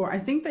this before. I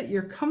think that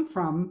your come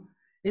from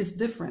is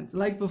different.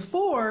 Like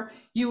before,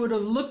 you would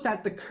have looked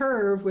at the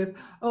curve with,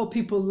 oh,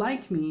 people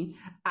like me.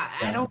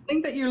 I don't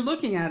think that you're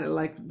looking at it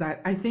like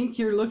that. I think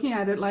you're looking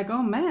at it like,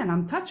 oh man,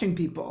 I'm touching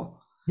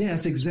people.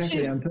 Yes,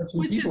 exactly. I'm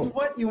touching people. Which is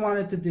what you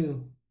wanted to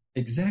do.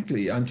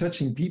 Exactly. I'm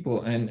touching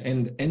people, and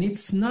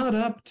it's not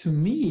up to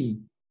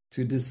me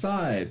to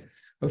decide.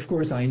 Of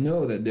course, I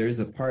know that there is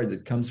a part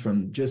that comes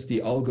from just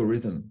the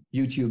algorithm,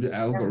 YouTube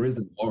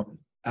algorithm, or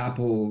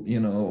Apple,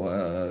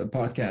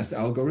 podcast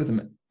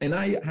algorithm. And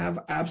I have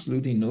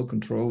absolutely no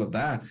control of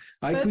that.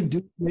 I could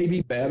do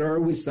maybe better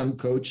with some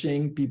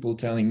coaching, people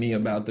telling me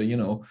about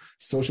the,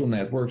 social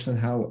networks and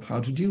how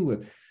to deal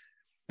with.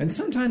 And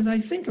sometimes I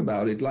think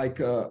about it like,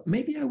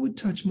 maybe I would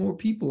touch more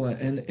people,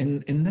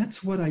 and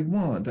that's what I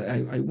want.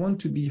 I want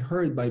to be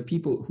heard by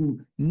people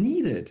who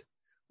need it,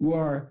 who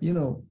are,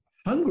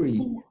 hungry.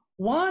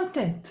 Want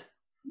it.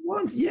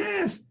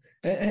 Yes.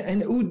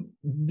 And who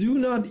do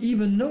not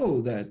even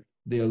know that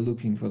they are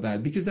looking for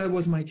that, because that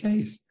was my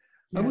case.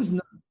 Yeah.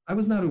 I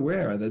was not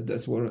aware that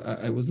that's what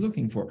I was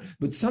looking for.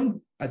 But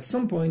at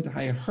some point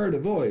I heard a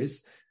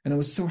voice, and I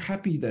was so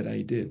happy that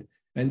I did.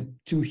 And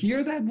to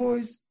hear that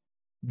voice,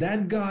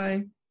 that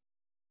guy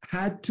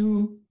had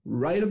to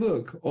write a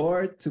book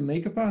or to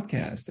make a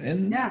podcast.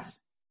 And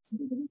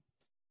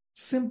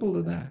simple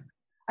to that.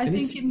 I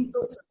think it's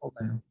so simple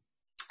now.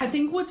 I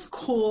think what's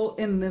cool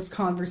in this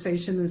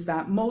conversation is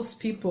that most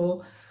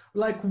people,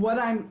 like what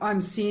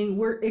I'm seeing,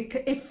 where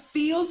it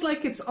feels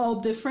like it's all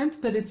different,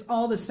 but it's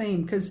all the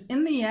same. Because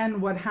in the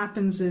end, what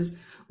happens is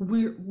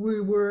we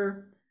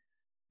were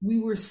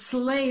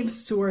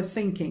slaves to our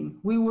thinking.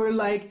 We were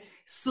like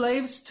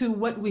slaves to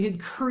what we had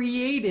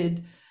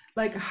created,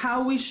 like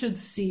how we should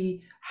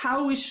see,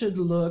 how we should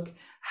look,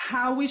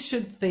 how we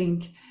should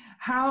think,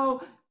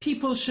 how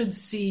people should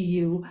see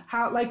you,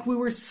 how, like, we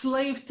were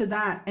slaves to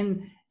that.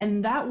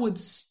 And that would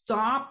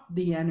stop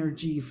the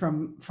energy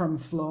from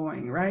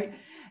flowing, right?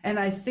 And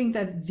I think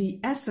that the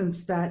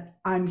essence that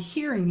I'm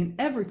hearing in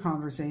every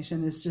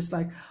conversation is just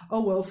like,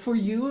 oh, well, for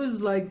you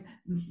is like,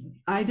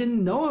 I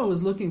didn't know I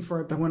was looking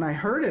for it, but when I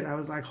heard it, I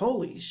was like,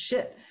 holy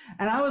shit.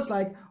 And I was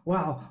like,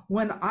 wow,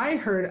 when I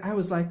heard it, I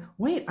was like,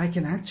 wait, I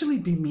can actually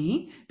be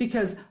me?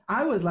 Because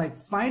I was like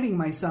fighting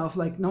myself,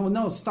 like,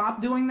 no,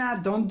 stop doing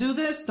that. Don't do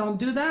this. Don't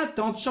do that.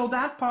 Don't show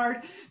that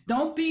part.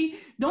 Don't be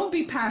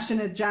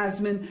passionate,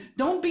 Jasmine.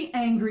 Don't be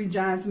angry,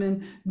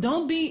 Jasmine.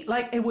 Don't be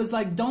like, it was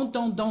like,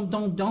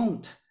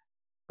 don't.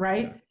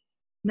 Right? Yeah.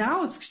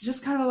 Now it's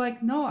just kind of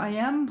like, no, I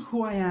am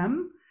who I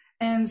am.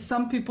 And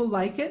some people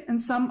like it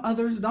and some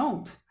others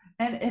don't.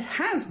 And it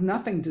has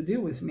nothing to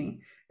do with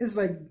me. It's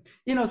like,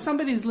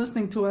 somebody's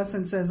listening to us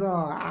and says,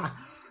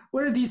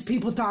 what are these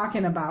people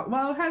talking about?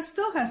 Well, it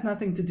still has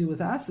nothing to do with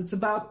us. It's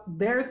about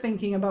their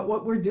thinking about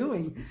what we're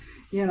doing,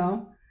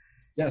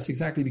 Yes,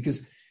 exactly.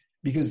 Because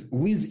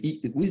with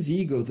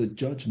ego, the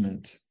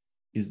judgment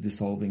is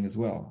dissolving as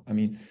well. I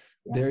mean,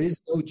 there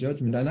is no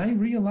judgment. And I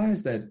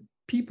realized that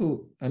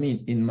people, I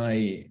mean, in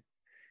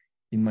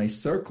my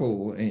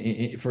circle,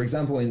 for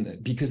example,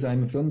 because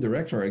I'm a film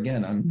director,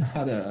 again, I'm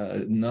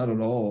not at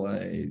all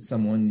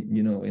someone,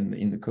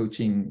 in the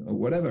coaching or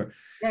whatever.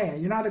 Yeah,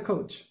 you're not a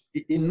coach.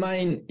 In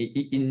my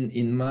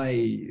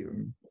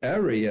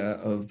area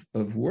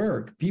of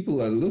work,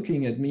 people are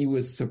looking at me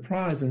with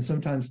surprise, and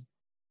sometimes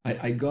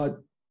I got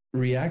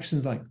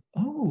reactions like,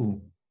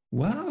 "Oh,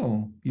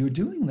 wow, you're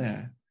doing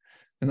that,"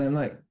 and I'm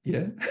like,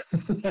 "Yeah."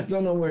 I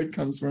don't know where it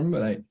comes from,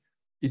 but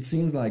it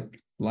seems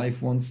like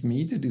life wants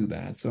me to do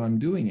that, so I'm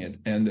doing it,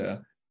 and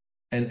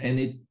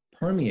it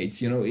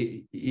permeates,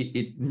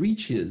 it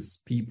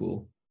reaches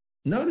people,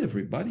 not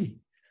everybody.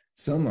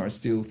 Some are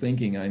still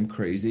thinking I'm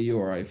crazy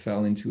or I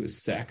fell into a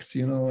sect,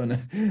 and oh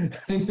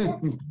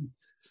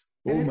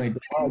my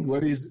God,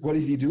 what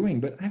is he doing?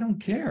 But I don't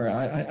care.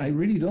 I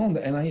really don't.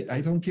 And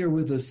I don't care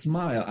with a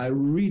smile. I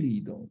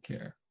really don't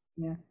care.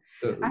 Yeah.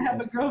 I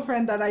have a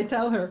girlfriend that I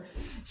tell her,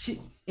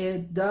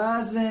 it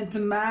doesn't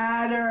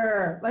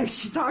matter. Like,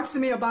 she talks to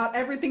me about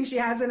everything she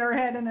has in her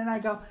head. And then I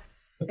go,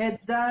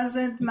 it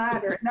doesn't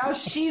matter. Now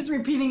she's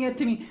repeating it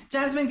to me.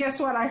 Jasmine, guess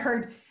what? I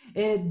heard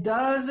it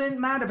doesn't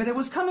matter, but it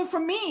was coming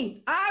from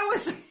me. I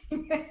was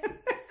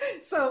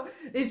so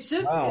it's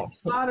just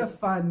It's a lot of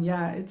fun.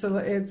 Yeah, it's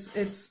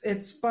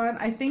fun.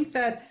 I think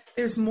that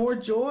there's more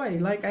joy.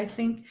 Like, I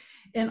think,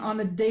 and on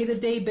a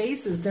day-to-day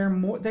basis,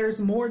 there's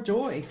more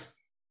joy.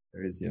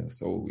 There is,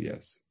 yes. Oh,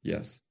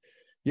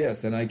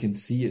 yes. And I can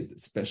see it,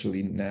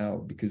 especially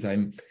now, because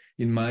I'm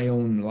in my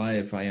own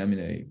life. I am in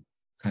a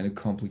kind of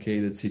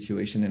complicated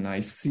situation, and I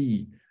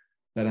see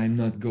that I'm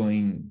not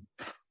going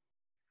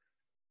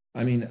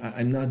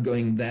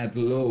that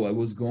low.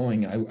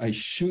 I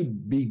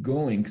should be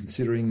going,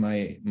 considering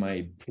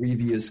my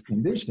previous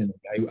condition.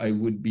 I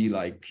would be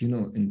like,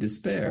 in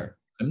despair.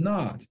 I'm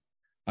not.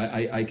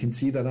 I can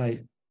see that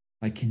I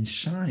can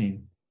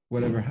shine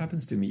whatever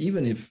happens to me,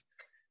 even if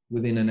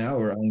within an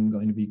hour I'm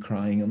going to be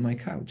crying on my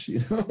couch,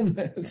 So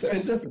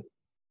it doesn't.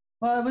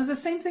 Well, it was the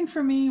same thing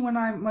for me when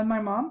my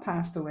mom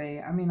passed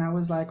away. I mean, I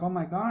was like, oh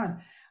my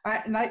God.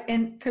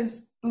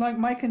 Because like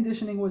my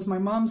conditioning was, my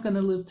mom's going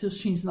to live till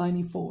she's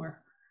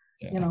 94,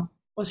 Yeah.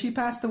 Well, she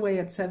passed away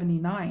at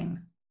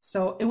 79.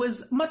 So it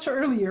was much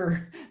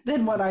earlier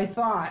than what I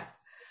thought.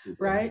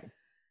 Right.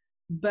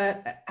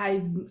 But I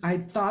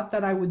thought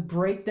that I would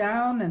break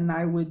down and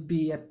I would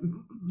be,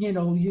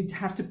 you'd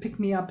have to pick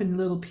me up in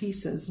little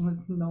pieces.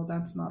 No,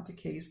 that's not the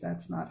case.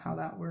 That's not how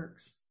that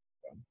works.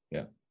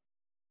 Yeah.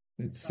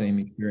 It's the same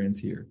experience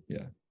here.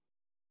 Yeah.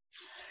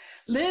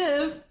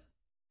 Liv,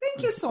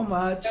 thank you so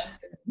much.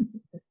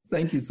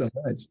 Thank you so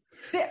much.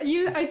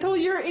 See, I told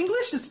you your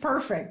English is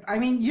perfect. I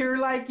mean, you were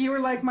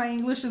like, my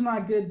English is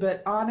not good,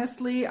 but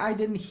honestly, I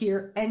didn't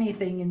hear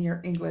anything in your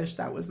English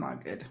that was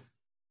not good.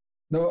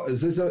 No,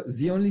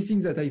 the only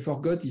thing that I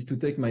forgot is to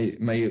take my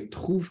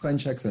true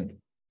French accent.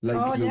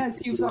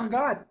 Yes, you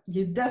forgot.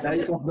 You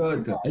definitely I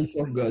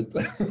forgot.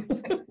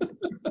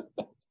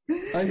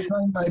 I'm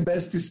trying my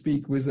best to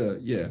speak with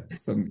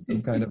some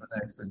kind of an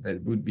accent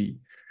that would be.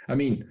 I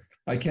mean,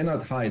 I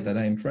cannot hide that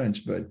I'm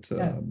French, but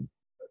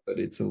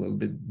it's a little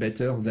bit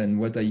better than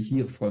what I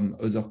hear from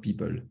other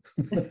people.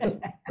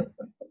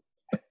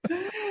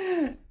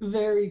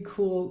 Very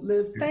cool,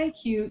 Liv.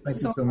 Thank you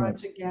so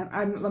much again.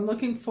 I'm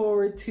looking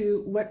forward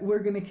to what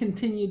we're going to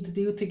continue to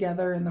do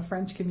together in the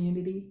French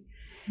community,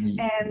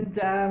 and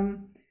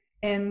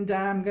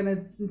I'm going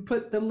to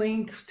put the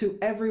link to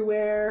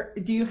everywhere.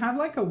 Do you have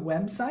like a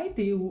website?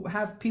 Do you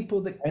have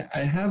people that... I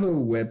have a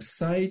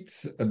website,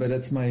 but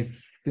that's my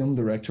film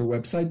director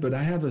website. But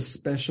I have a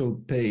special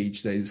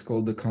page that is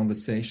called The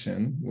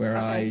Conversation, where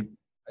I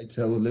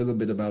tell a little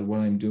bit about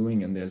what I'm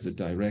doing, and there's a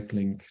direct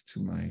link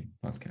to my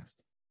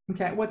podcast.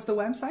 Okay. What's the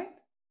website?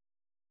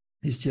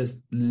 It's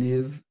just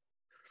live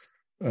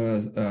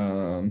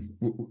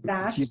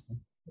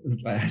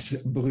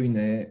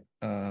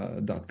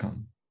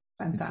 /Brunet.com.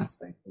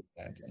 Fantastic.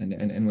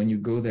 And when you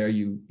go there,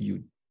 you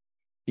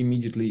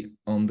immediately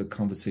on the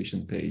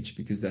conversation page,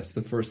 because that's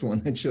the first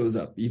one that shows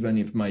up, even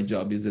if my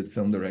job is at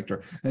film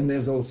director. And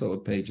there's also a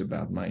page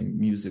about my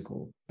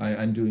musical.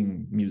 I'm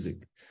doing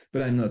music,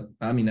 but I'm not.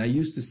 I mean, I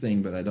used to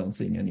sing, but I don't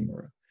sing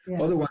anymore.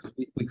 Yeah. Otherwise,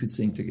 we could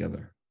sing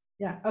together.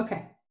 Yeah.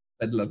 Okay.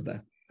 I'd love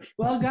that.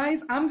 Well,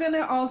 guys, I'm going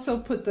to also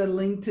put the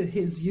link to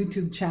his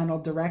YouTube channel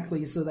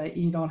directly so that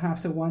you don't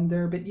have to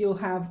wonder, but you'll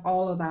have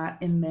all of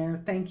that in there.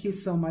 Thank you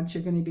so much.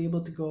 You're going to be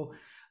able to go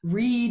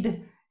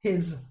read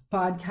his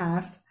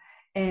podcast.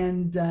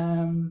 And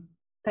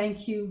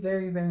thank you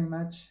very, very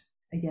much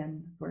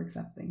again for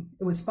accepting.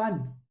 It was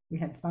fun. We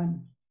had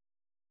fun.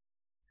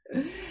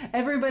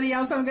 Everybody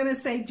else, I'm going to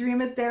say,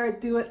 dream it, dare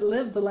it, do it,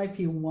 live the life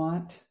you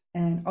want.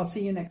 And I'll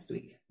see you next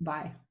week.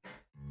 Bye.